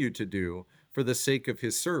continue to do for the sake of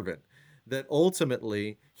his servant. That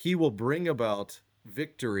ultimately he will bring about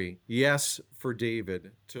victory, yes, for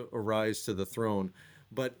David to arise to the throne.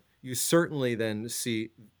 But you certainly then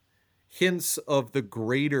see hints of the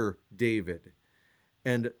greater David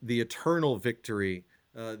and the eternal victory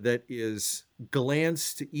that is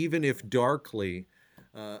glanced, even if darkly,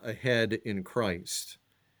 ahead in Christ.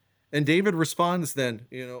 And David responds then,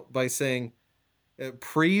 by saying,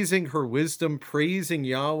 praising her wisdom, praising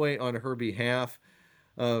Yahweh on her behalf.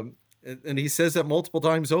 And he says that multiple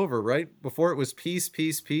times over, right? Before it was peace,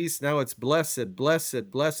 peace, peace. Now it's blessed, blessed,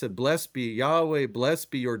 blessed. Blessed be Yahweh, blessed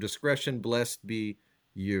be your discretion, blessed be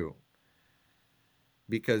you.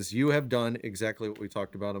 Because you have done exactly what we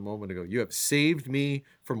talked about a moment ago. You have saved me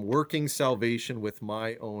from working salvation with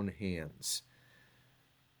my own hands.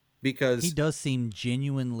 Because he does seem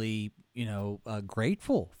genuinely,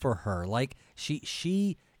 grateful for her. Like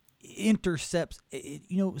she intercepts,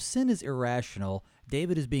 sin is irrational.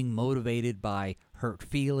 David is being motivated by hurt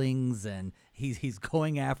feelings, and he's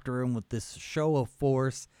going after him with this show of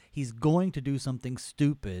force. He's going to do something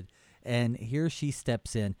stupid, and here she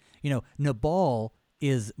steps in. Nabal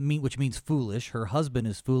which means foolish. Her husband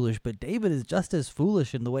is foolish, but David is just as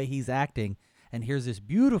foolish in the way he's acting. And here's this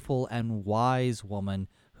beautiful and wise woman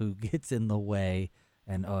who gets in the way.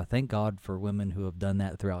 And thank God for women who have done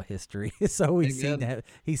that throughout history. So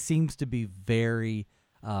he seems to be very,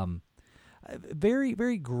 very,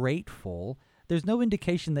 very grateful. There's no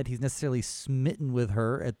indication that he's necessarily smitten with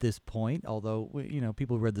her at this point, although,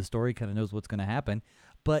 people who read the story kind of knows what's going to happen.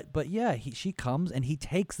 But yeah, she comes and he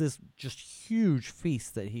takes this just huge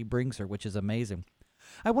feast that he brings her, which is amazing.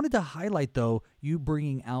 I wanted to highlight, though, you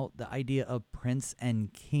bringing out the idea of prince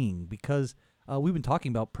and king, because we've been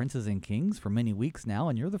talking about princes and kings for many weeks now,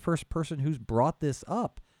 and you're the first person who's brought this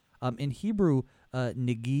up. In Hebrew,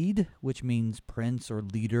 negid, which means prince or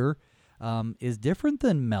leader, is different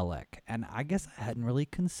than melech, and I guess I hadn't really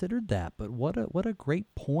considered that, but what a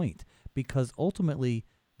great point, because ultimately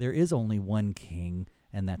there is only one king,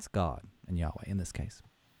 and that's God and Yahweh in this case.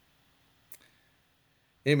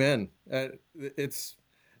 Amen. And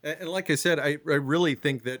like I said, I really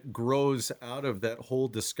think that grows out of that whole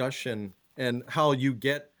discussion and how you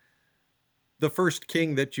get the first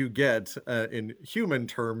king that you get in human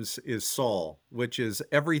terms is Saul, which is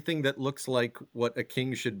everything that looks like what a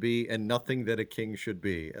king should be and nothing that a king should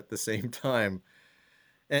be at the same time.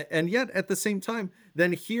 And yet at the same time,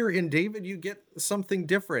 then here in David, you get something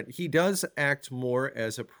different. He does act more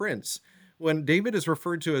as a prince. When David is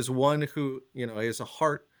referred to as one who, has a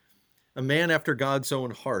heart, a man after God's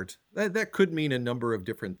own heart, that could mean a number of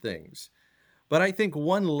different things. But I think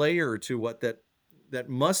one layer to what that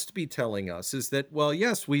must be telling us is that, well,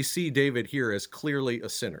 yes, we see David here as clearly a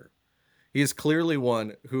sinner. He is clearly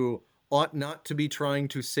one who ought not to be trying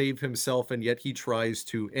to save himself, and yet he tries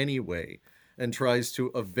to anyway, and tries to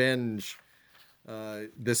avenge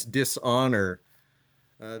this dishonor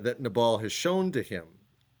that Nabal has shown to him.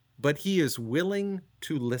 But he is willing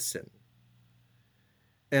to listen.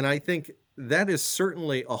 And I think that is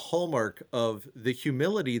certainly a hallmark of the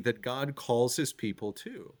humility that God calls his people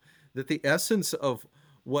to. That the essence of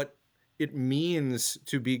what it means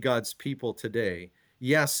to be God's people today,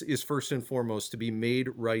 yes, is first and foremost to be made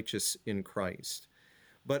righteous in Christ.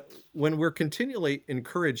 But when we're continually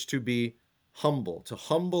encouraged to be humble, to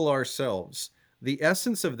humble ourselves, the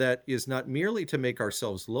essence of that is not merely to make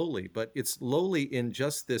ourselves lowly, but it's lowly in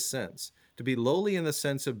just this sense, to be lowly in the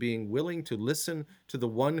sense of being willing to listen to the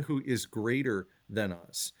one who is greater than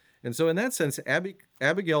us. And so in that sense,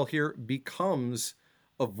 Abigail here becomes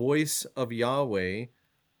a voice of Yahweh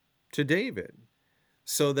to David,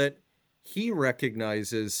 so that he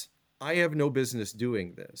recognizes, I have no business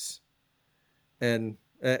doing this. And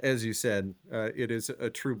as you said, it is a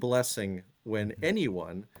true blessing when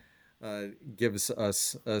anyone gives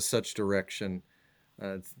us such direction,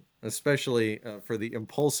 especially for the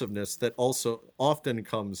impulsiveness that also often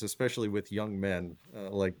comes, especially with young men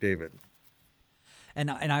like David. And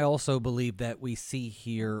I also believe that we see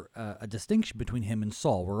here a distinction between him and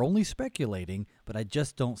Saul. We're only speculating, but I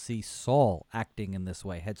just don't see Saul acting in this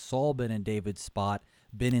way. Had Saul been in David's spot,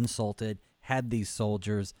 been insulted, had these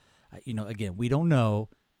soldiers, again, we don't know,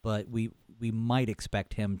 but we might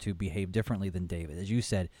expect him to behave differently than David. As you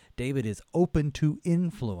said, David is open to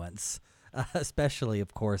influence, especially,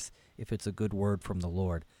 of course, if it's a good word from the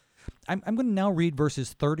Lord. I'm going to now read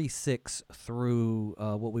verses 36 through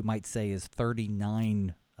what we might say is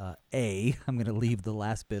 39a. I'm going to leave the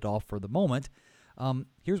last bit off for the moment.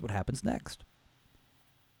 Here's what happens next.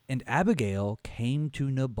 And Abigail came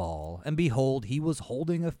to Nabal, and behold, he was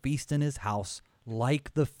holding a feast in his house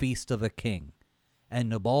like the feast of a king. And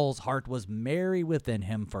Nabal's heart was merry within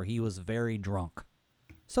him, for he was very drunk.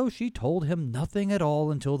 So she told him nothing at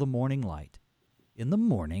all until the morning light. In the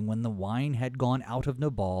morning, when the wine had gone out of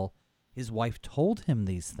Nabal, his wife told him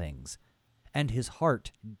these things, and his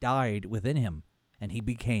heart died within him, and he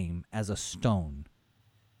became as a stone.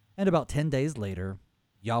 And about 10 days later,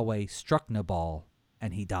 Yahweh struck Nabal,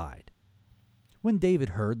 and he died. When David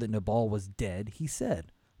heard that Nabal was dead, he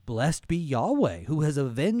said, Blessed be Yahweh, who has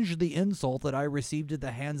avenged the insult that I received at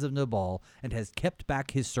the hands of Nabal, and has kept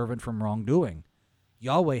back his servant from wrongdoing.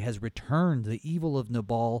 Yahweh has returned the evil of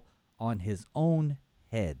Nabal on his own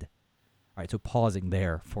head. All right, so pausing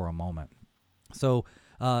there for a moment. So,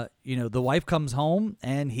 the wife comes home,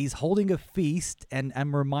 and he's holding a feast, and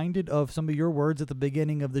I'm reminded of some of your words at the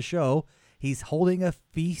beginning of the show. He's holding a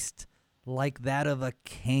feast like that of a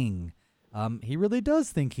king. He really does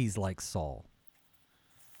think he's like Saul.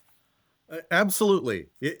 Absolutely.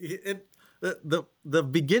 The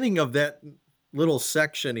beginning of that little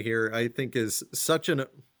section here, I think, is such a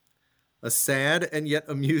sad and yet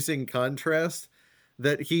amusing contrast,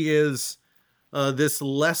 that he is this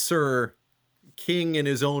lesser king in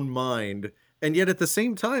his own mind. And yet at the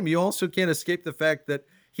same time, you also can't escape the fact that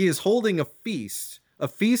he is holding a feast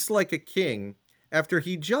like a king, after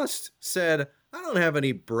he just said, I don't have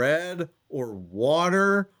any bread or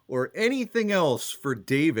water or anything else for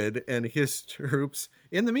David and his troops.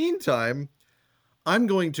 In the meantime, I'm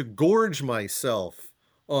going to gorge myself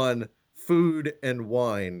on food and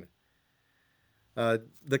wine.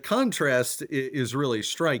 The contrast is really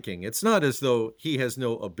striking. It's not as though he has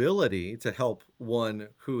no ability to help one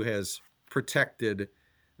who has protected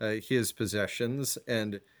his possessions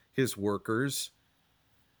and his workers.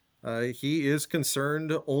 He is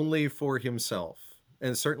concerned only for himself,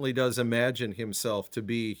 and certainly does imagine himself to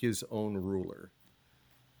be his own ruler.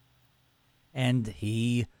 And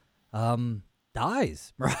he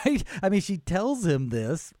dies, right? I mean, she tells him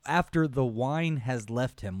this after the wine has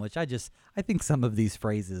left him, which I think some of these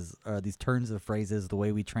phrases, these turns of phrases, the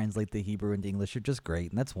way we translate the Hebrew into English are just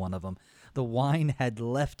great, and that's one of them. The wine had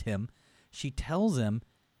left him. She tells him,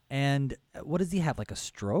 and what does he have, like a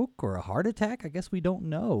stroke or a heart attack? I guess we don't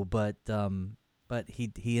know, but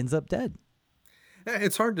he ends up dead.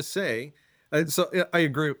 It's hard to say. So I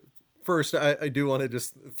agree. First, I do want to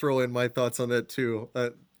just throw in my thoughts on that too.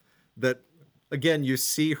 That again, you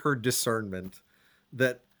see her discernment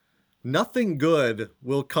that nothing good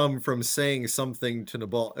will come from saying something to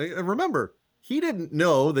Nabal. Remember, he didn't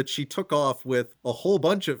know that she took off with a whole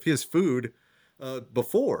bunch of his food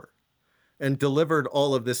before and delivered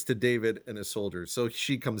all of this to David and his soldiers. So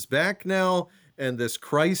she comes back now, and this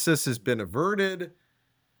crisis has been averted.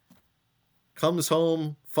 Comes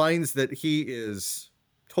home, finds that he is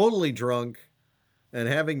totally drunk and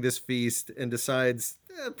having this feast, and decides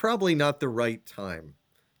probably not the right time.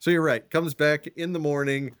 So you're right. Comes back in the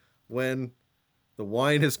morning when the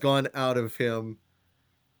wine has gone out of him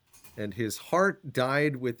and his heart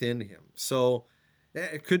died within him. So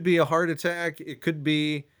it could be a heart attack. It could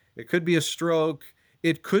be a stroke.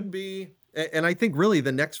 It could be, and I think really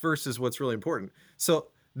the next verse is what's really important. So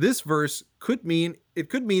this verse could mean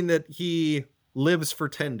that he lives for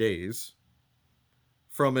 10 days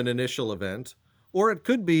from an initial event, or it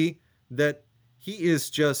could be that he is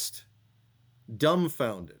just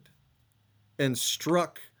dumbfounded and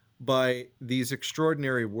struck by these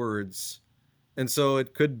extraordinary words. And so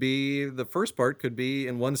it could be, the first part could be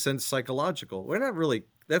in one sense psychological.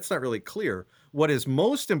 That's not really clear. What is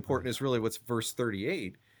most important is really what's verse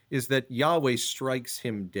 38, is that Yahweh strikes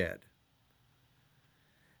him dead.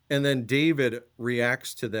 And then David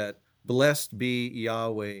reacts to that. Blessed be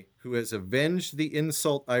Yahweh, who has avenged the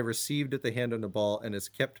insult I received at the hand of Nabal and has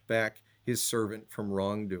kept back his servant from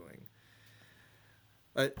wrongdoing.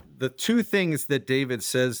 The two things that David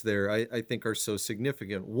says there, I think, are so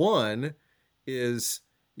significant. One is,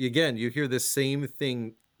 again, you hear this same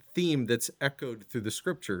theme that's echoed through the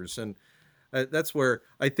scriptures. And that's where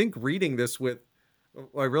I think reading this what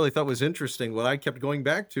I really thought was interesting, what I kept going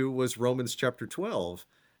back to was Romans chapter 12.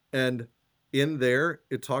 And in there,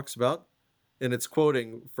 it talks about, and it's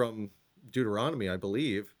quoting from Deuteronomy, I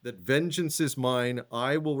believe, that vengeance is mine,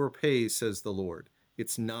 I will repay, says the Lord.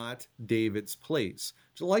 It's not David's place.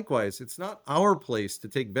 So likewise, it's not our place to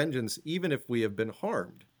take vengeance, even if we have been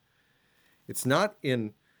harmed. It's not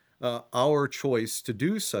in our choice to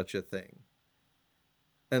do such a thing.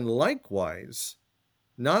 And likewise,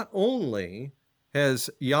 not only has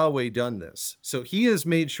Yahweh done this, so he has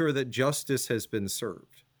made sure that justice has been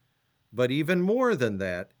served, but even more than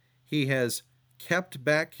that, he has kept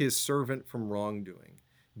back his servant from wrongdoing.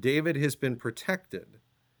 David has been protected,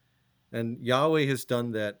 and Yahweh has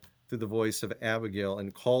done that through the voice of Abigail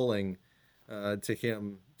and calling to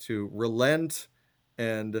him to relent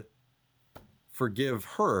and forgive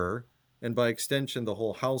her, and by extension the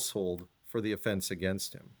whole household, for the offense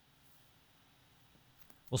against him.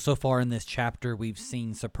 Well, so far in this chapter, we've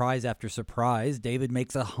seen surprise after surprise. David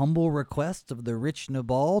makes a humble request of the rich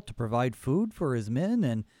Nabal to provide food for his men,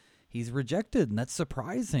 and he's rejected, and that's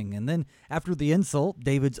surprising. And then after the insult,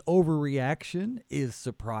 David's overreaction is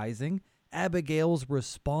surprising. Abigail's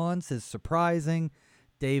response is surprising.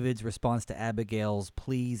 David's response to Abigail's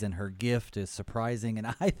pleas and her gift is surprising.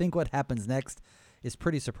 And I think what happens next is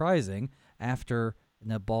pretty surprising after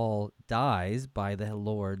Nabal dies by the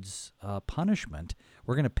Lord's punishment.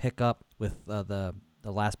 We're going to pick up with the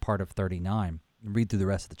last part of 39 and read through the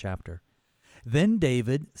rest of the chapter. Then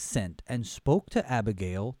David sent and spoke to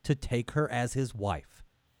Abigail to take her as his wife.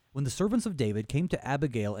 When the servants of David came to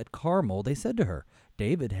Abigail at Carmel, they said to her,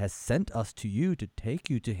 David has sent us to you to take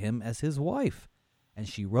you to him as his wife. And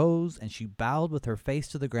she rose and she bowed with her face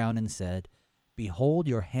to the ground and said, Behold,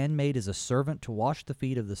 your handmaid is a servant to wash the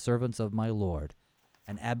feet of the servants of my Lord.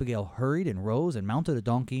 And Abigail hurried and rose and mounted a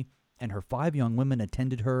donkey, and her 5 young women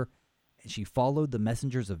attended her, and she followed the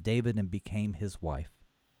messengers of David and became his wife.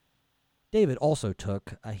 David also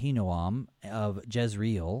took Ahinoam of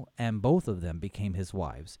Jezreel, and both of them became his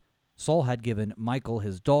wives. Saul had given Michal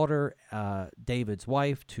his daughter, David's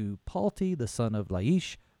wife, to Palti, the son of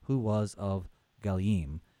Laish, who was of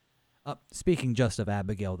Galiim. Speaking just of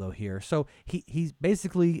Abigail, though, here. So he's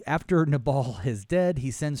basically, after Nabal is dead, he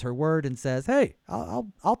sends her word and says, hey,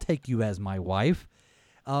 I'll take you as my wife.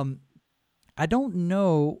 I don't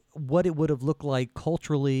know what it would have looked like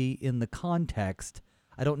culturally in the context.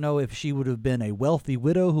 I don't know if she would have been a wealthy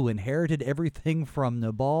widow who inherited everything from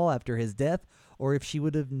Nabal after his death, or if she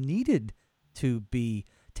would have needed to be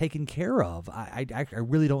taken care of. I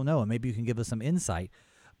really don't know, and maybe you can give us some insight.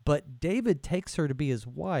 But David takes her to be his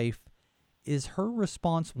wife. Is her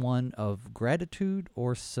response one of gratitude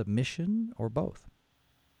or submission or both?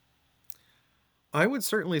 I would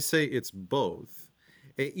certainly say it's both,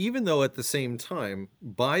 even though at the same time,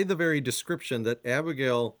 by the very description that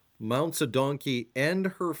Abigail mounts a donkey and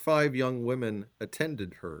her 5 young women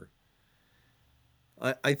attended her,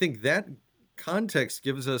 I think that context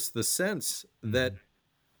gives us the sense that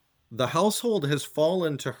the household has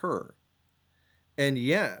fallen to her. And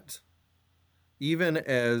yet, even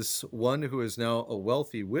as one who is now a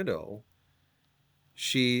wealthy widow,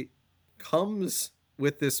 she comes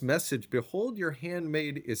with this message, behold, your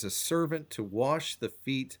handmaid is a servant to wash the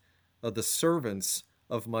feet of the servants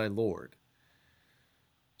of my Lord.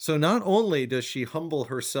 So not only does she humble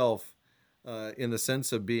herself in the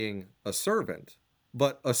sense of being a servant,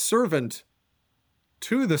 but a servant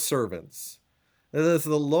to the servants. That's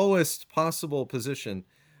the lowest possible position.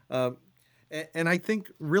 And I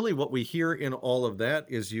think really what we hear in all of that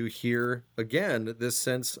is you hear, again, this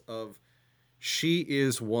sense of she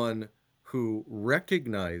is one who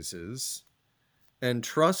recognizes and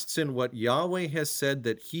trusts in what Yahweh has said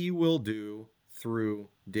that he will do through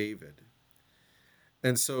David.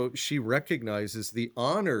 And so she recognizes the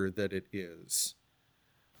honor that it is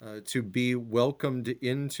to be welcomed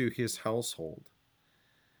into his household.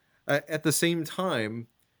 At the same time,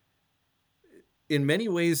 in many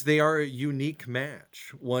ways, they are a unique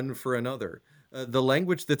match, one for another. The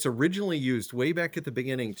language that's originally used way back at the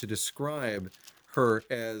beginning to describe her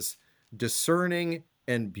as discerning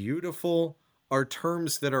and beautiful are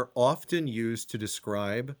terms that are often used to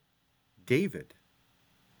describe David.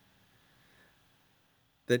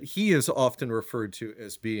 That he is often referred to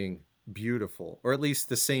as being beautiful, or at least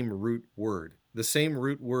the same root word. The same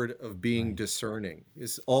root word of being discerning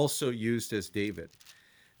is also used as David.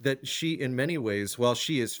 That she, in many ways, while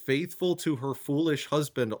she is faithful to her foolish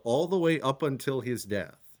husband all the way up until his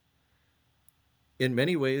death, in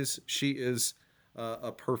many ways, she is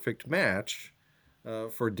a perfect match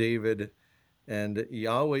for David, and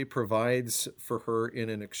Yahweh provides for her in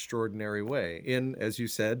an extraordinary way, in, as you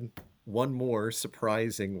said, one more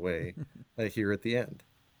surprising way here at the end.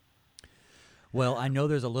 Well, I know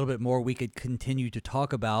there's a little bit more we could continue to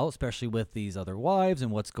talk about, especially with these other wives and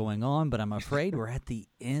what's going on, but I'm afraid we're at the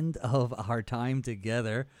end of our time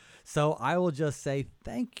together. So I will just say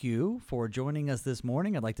thank you for joining us this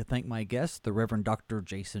morning. I'd like to thank my guest, the Reverend Dr.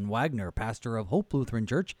 Jason Wagner, pastor of Hope Lutheran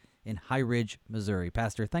Church in High Ridge, Missouri.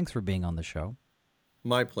 Pastor, thanks for being on the show.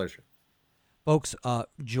 My pleasure. Folks,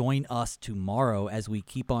 join us tomorrow as we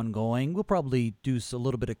keep on going. We'll probably do a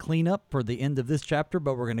little bit of cleanup for the end of this chapter,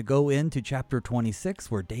 but we're going to go into chapter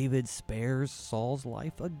 26 where David spares Saul's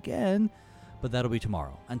life again. But that'll be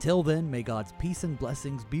tomorrow. Until then, may God's peace and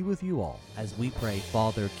blessings be with you all as we pray,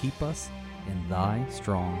 Father, keep us in thy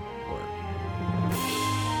strong word.